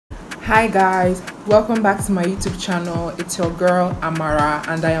Hi guys, welcome back to my YouTube channel. It's your girl Amara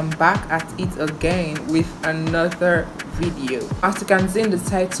and I am back at it again with another video. As you can see in the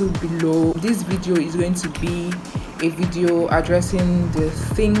title below, this video is going to be a video addressing the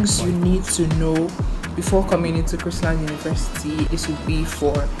things you need to know before coming into CHRISLAND University. This will be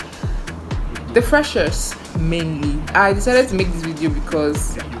for the freshers mainly. I decided to make this video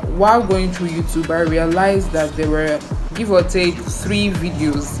because while going through YouTube I realized that there were give or take 3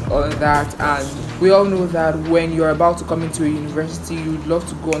 videos on that, and we all know that when you're about to come into a university you'd love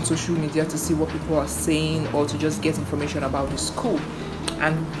to go on social media to see what people are saying or to just get information about the school,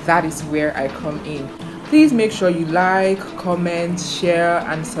 and that is where I come in. Please make sure you like, comment, share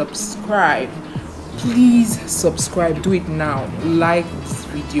and subscribe. Please subscribe, do it now, like this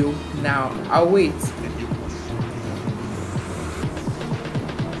video now. I'll wait.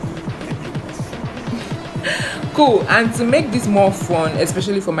 Cool. And to make this more fun,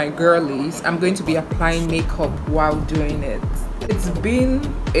 especially for my girlies, I'm going to be applying makeup while doing it. It's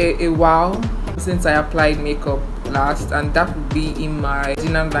been a while since I applied makeup last, and that will be in my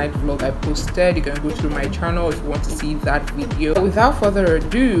dinner night vlog I posted. You can go through my channel if you want to see that video. Without further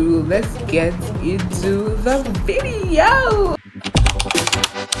ado, let's get into the video.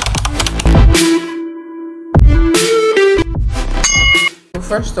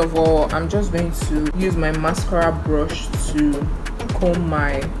 First of all, I'm just going to use my mascara brush to comb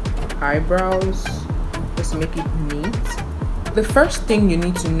my eyebrows, just make it neat. The first thing you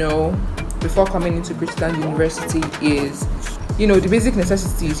need to know before coming into CHRISLAND University is, the basic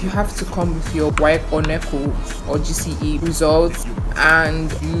necessities. You have to come with your WAEC or NECO or GCE results,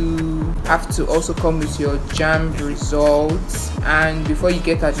 and you have to also come with your JAMB results. And before you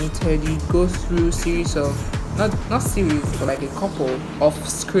get admitted, you go through a series of not series but like a couple of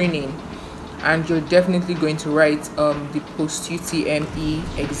screening, and you're definitely going to write the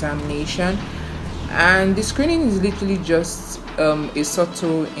post-UTME examination. And the screening is literally just a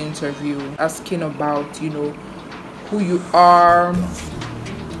subtle interview asking about who you are,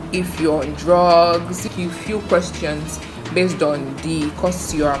 if you're on drugs, a few questions based on the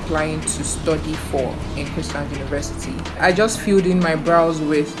course you're applying to study for in CHRISLAND University. I just filled in my brows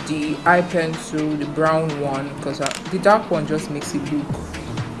with the eye pencil, the brown one, because the dark one just makes it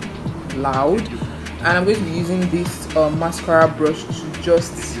look loud. And I'm going to be using this mascara brush to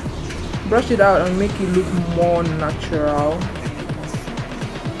just brush it out and make it look more natural.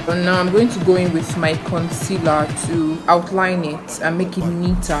 And now I'm going to go in with my concealer to outline it and make it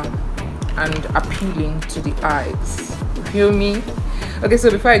neater and appealing to the eyes. Feel me? Okay, so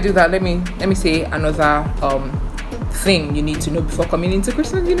before I do that, let me say another thing you need to know before coming into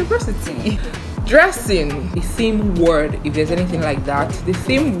CHRISLAND University. Dressing. The theme word, if there's anything like that, the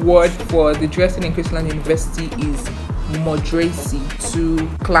theme word for the dressing in CHRISLAND University is moderacy. To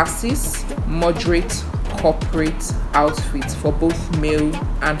classes, moderate corporate outfits for both male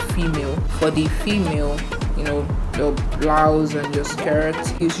and female. For the female, your blouse and your skirt,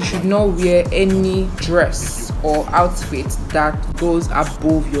 you should not wear any dress or outfit that goes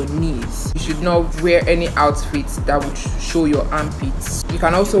above your knees. You should not wear any outfits that would show your armpits. You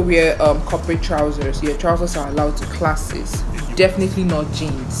can also wear corporate trousers. Your trousers are allowed to classes, definitely not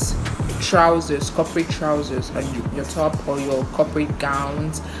jeans. Trousers, corporate trousers, and your top or your corporate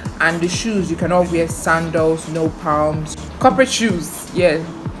gowns. And the shoes, you cannot wear sandals, no palms. Corporate shoes, yeah,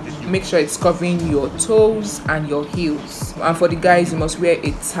 make sure it's covering your toes and your heels. And for the guys, you must wear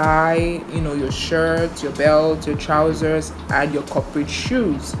a tie, your shirt, your belt, your trousers and your corporate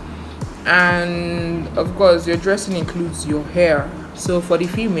shoes. And of course your dressing includes your hair. So for the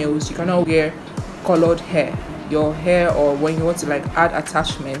females, you cannot wear colored hair. Your hair, or when you want to add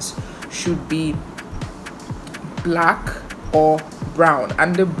attachments, should be black or brown,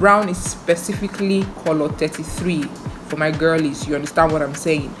 and the brown is specifically color 33 for my girlies. You understand what I'm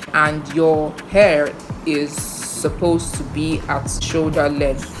saying? And your hair is supposed to be at shoulder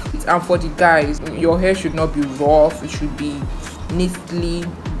length. And for the guys, your hair should not be rough. It should be neatly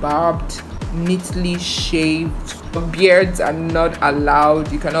barbed, neatly shaved. Beards are not allowed.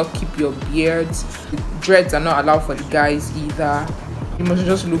 You cannot keep your beards. Dreads are not allowed for the guys either. You must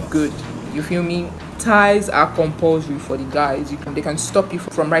just look good. You feel me? Ties are compulsory for the guys. They can stop you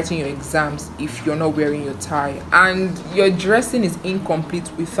from writing your exams if you're not wearing your tie. And your dressing is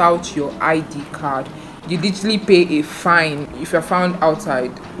incomplete without your ID card. You literally pay a fine if you're found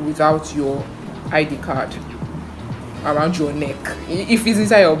outside without your ID card. around your neck. If it's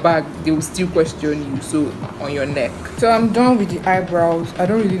inside your bag, they will still question you. So on your neck. So I'm done with the eyebrows. I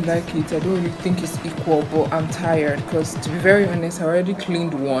don't really like it. I don't really think it's equal, but I'm tired because, to be very honest, I already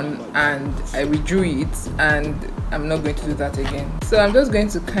cleaned one and I redrew it, and I'm not going to do that again. So I'm just going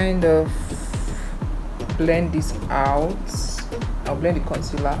to kind of blend this out. I'll blend the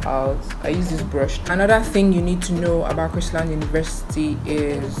concealer out. I use this brush. Another thing you need to know about CHRISLAND University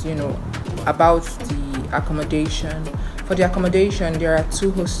is, you know, about the accommodation. For the accommodation, there are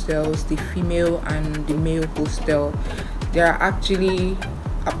two hostels, the female and the male hostel. They are actually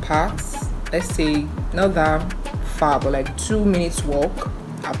apart. Let's say not that far, but like 2 minutes walk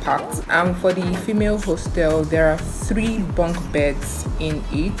apart. And for the female hostel, there are 3 bunk beds in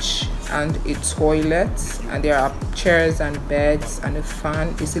each and a toilet, and there are chairs and beds and a fan,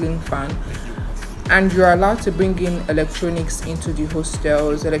 a ceiling fan. And you're allowed to bring in electronics into the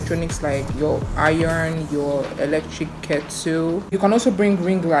hostels, electronics like your iron, your electric kettle. You can also bring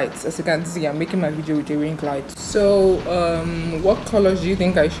ring lights. As you can see, I'm making my video with a ring light. So what colors do you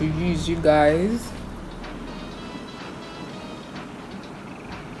think I should use, you guys?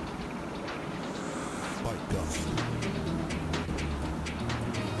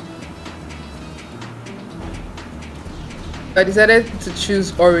 I decided to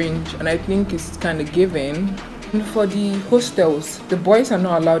choose orange, and I think it's kind of giving. And for the hostels, the boys are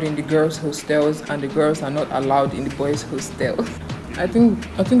not allowed in the girls' hostels, and the girls are not allowed in the boys' hostel. I think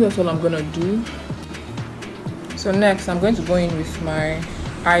that's all I'm gonna do. So next, I'm going to go in with my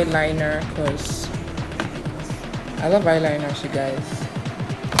eyeliner because I love eyeliners, you guys.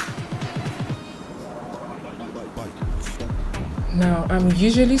 Now, I'm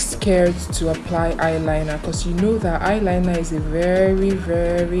usually scared to apply eyeliner because you know that eyeliner is a very,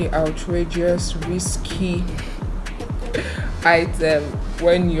 very outrageous, risky item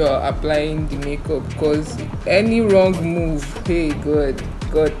when you're applying the makeup, because any wrong move, hey, God,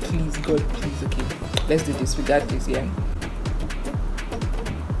 please, okay, let's do this. We got this, yeah.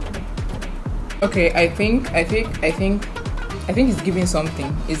 Okay, I think it's giving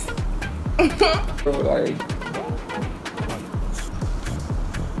something. It's like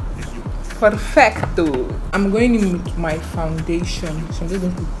perfecto. I'm going in with my foundation, so I'm just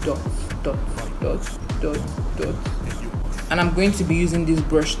going to dot, and I'm going to be using this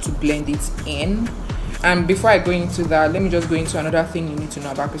brush to blend it in. And before I go into that, let me just go into another thing you need to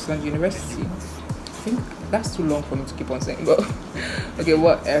know about CHRISLAND University. I think that's too long for me to keep on saying, but okay,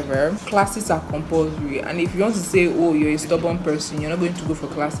 whatever. Classes are compulsory, and if you want to say, oh, you're a stubborn person, you're not going to go for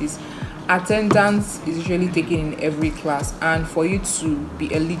classes, attendance is usually taken in every class. And for you to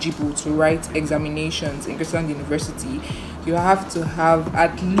be eligible to write examinations in CHRISLAND University, you have to have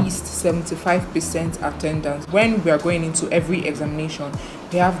at least 75% attendance. When we are going into every examination,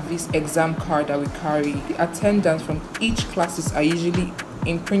 we have this exam card that we carry. The attendance from each classes are usually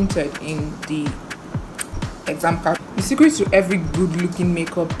imprinted in the exam card. The secret to every good looking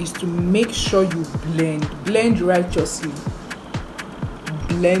makeup is to make sure you blend righteously,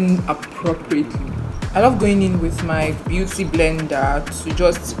 blend appropriately. I love going in with my beauty blender to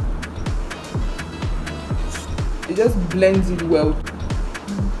just blends it well.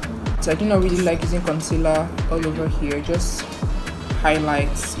 So I do not really like using concealer all over here, just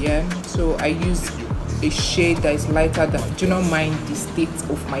highlights, yeah. So I use a shade that is lighter. That do not mind the state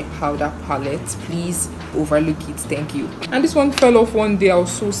of my powder palette, please overlook it, thank you. And this one fell off one day. I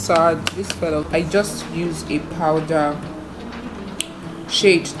was so sad. This fell off. I just use a powder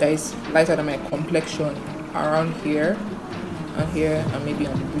shade that is lighter than my complexion around here and here, and maybe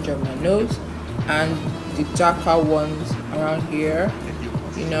on the bridge of my nose, and the darker ones around here.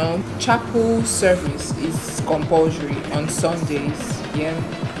 You know, chapel service is compulsory on Sundays, yeah.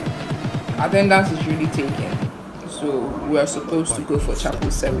 Attendance is really taken, so we are supposed to go for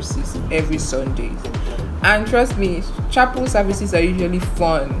chapel services every Sunday. And trust me, chapel services are usually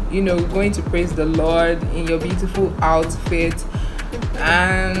fun, you know, going to praise the Lord in your beautiful outfit.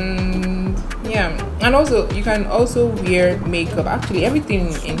 And yeah, and also you can also wear makeup. Actually, everything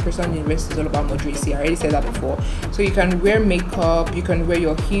in CHRISLAND University is all about moderacy. I already said that before. So you can wear makeup, you can wear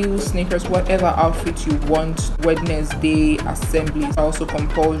your heels, sneakers, whatever outfit you want. Wednesday assemblies are also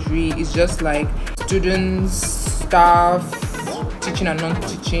compulsory. It's just like students, staff, teaching and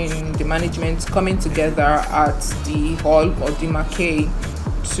non-teaching, the management coming together at the hall or the marquee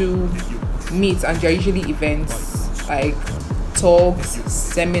to meet. And there are usually events like talks,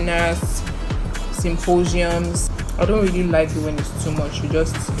 seminars, symposiums. I don't really like it when it's too much. You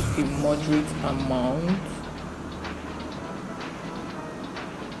just a moderate amount.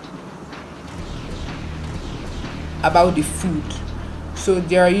 About the food, So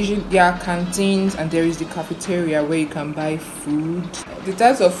there are canteens, and there is the cafeteria where you can buy food. The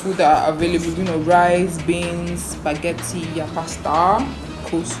types of food that are available, rice, beans, spaghetti, pasta,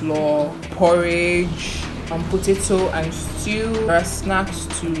 coleslaw, porridge, potato and stew. There are snacks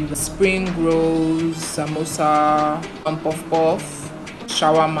to spring rolls, samosa, puff puff,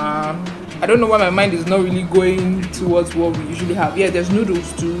 shawarma. I don't know why my mind is not really going towards what we usually have. Yeah, there's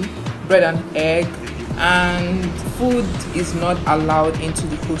noodles too, bread and egg. And food is not allowed into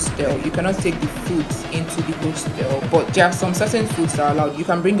the hostel. You cannot take the foods into the hostel, but there are some certain foods that are allowed. You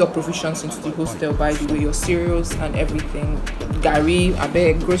can bring your provisions into the hostel, by the way, your cereals and everything. Gari, I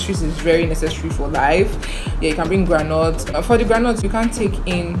beg, groceries is very necessary for life. Yeah, you can bring granules. For the granules, you can't take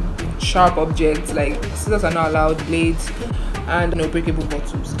in sharp objects like scissors are not allowed, blades, and breakable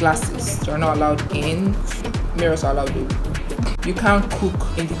bottles, glasses. They are not allowed in. Mirrors are allowed though. You can't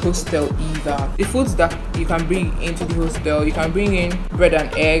cook in the hostel either. The foods that you can bring into the hostel, you can bring in bread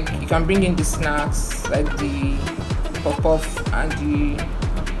and egg, you can bring in the snacks like the puff-puff and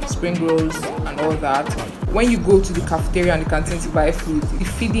the spring rolls and all that. When you go to the cafeteria and the canteen to buy food, the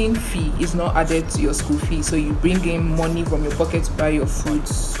feeding fee is not added to your school fee, so you bring in money from your pocket to buy your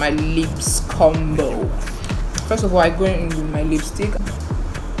foods. My lips combo. First of all, I go in with my lipstick.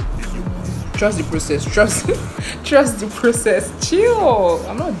 Trust the process. Trust the process. Chill.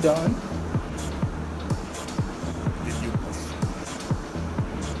 I'm not done.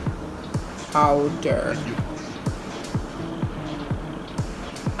 Powder.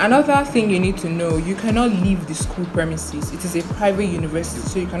 Another thing you need to know, you cannot leave the school premises. It is a private university,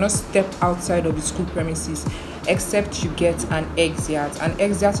 so you cannot step outside of the school premises except you get an exit. An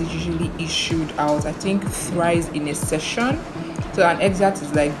exit is usually issued out, I think, thrice in a session. So an exit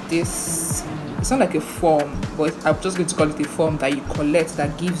is like this. It's not like a form, but I'm just going to call it a form that you collect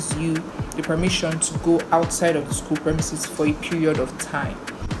that gives you the permission to go outside of the school premises for a period of time.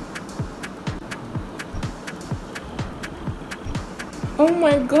 Oh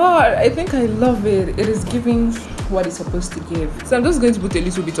my god, I think I love it. It is giving what it's supposed to give. So I'm just going to put a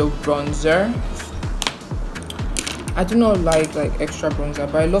little bit of bronzer. I do not like extra bronzer,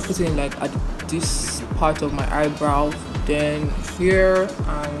 but I love putting it at this part of my eyebrow, then here,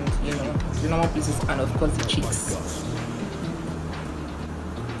 and the normal places, and of course the cheeks.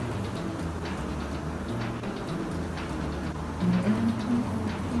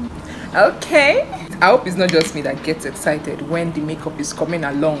 Okay, I hope it's not just me that gets excited when the makeup is coming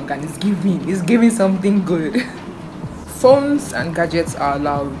along and it's giving something good. Phones and gadgets are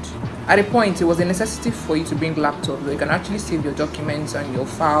allowed. At a point, it was a necessity for you to bring laptops, so you can actually save your documents and your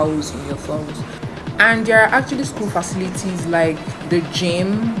files in your phones. And there are actually school facilities like the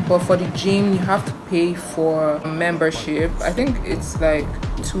gym, but for the gym you have to pay for a membership. I think it's like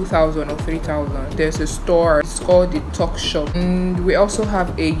 2,000 or 3,000. There's a store, it's called the Talk Shop, and we also have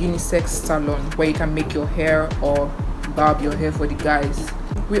a unisex salon where you can make your hair or barb your hair for the guys.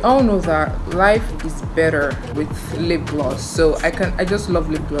 We all know that life is better with lip gloss, so I just love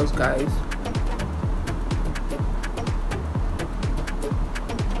lip gloss, guys.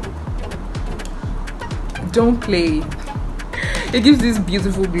 Don't play. It gives this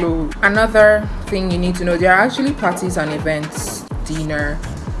beautiful glow. Another thing you need to know, there are actually parties and events, dinner,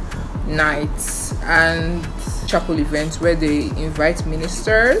 nights, and chapel events where they invite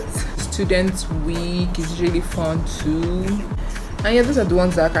ministers. Students week is really fun too. And yeah, those are the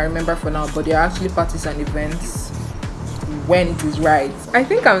ones that I can remember for now, but there are actually parties and events when it is right. I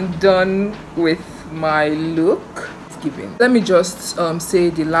think I'm done with my look. Giving. Let me just say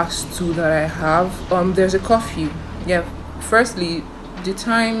the last two that I have. There's a curfew. Yeah, firstly, the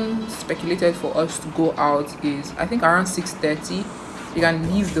time speculated for us to go out is, I think, around 6:30. You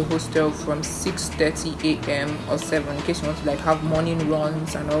can leave the hostel from 6:30 a.m. or 7 in case you want to have morning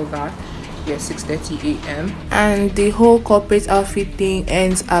runs and all that. Yeah, 6:30 a.m. and the whole corporate outfit thing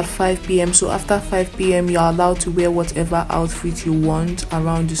ends at 5 p.m. so after 5 p.m. you're allowed to wear whatever outfit you want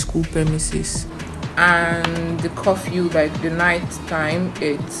around the school premises. And the curfew, the night time,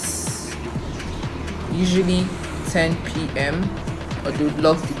 it's usually 10 p.m. or they would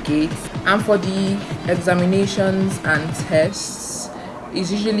lock the gates. And for the examinations and tests,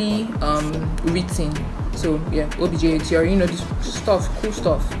 it's usually written. So yeah, OBJ theory, this stuff, cool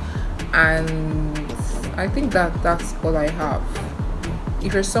stuff. And I think that's all I have.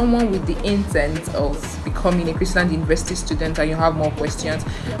 If you're someone with the intent of becoming a CHRISLAND University student and you have more questions,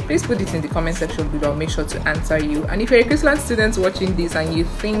 please put it in the comment section below. I'll make sure to answer you. And if you're a CHRISLAND student watching this and you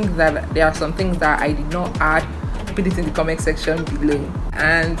think that there are some things that I did not add, put it in the comment section below.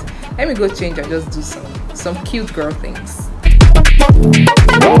 And let me go change and just do some cute girl things.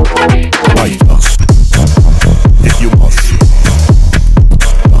 Like us, if you must.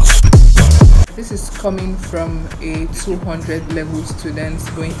 This is coming from a 200 level student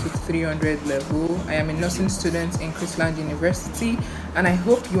going to 300 level. I am a nursing student in CHRISLAND University, and I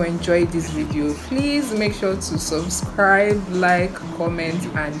hope you enjoyed this video. Please make sure to subscribe, like, comment,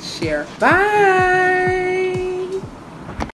 and share. Bye.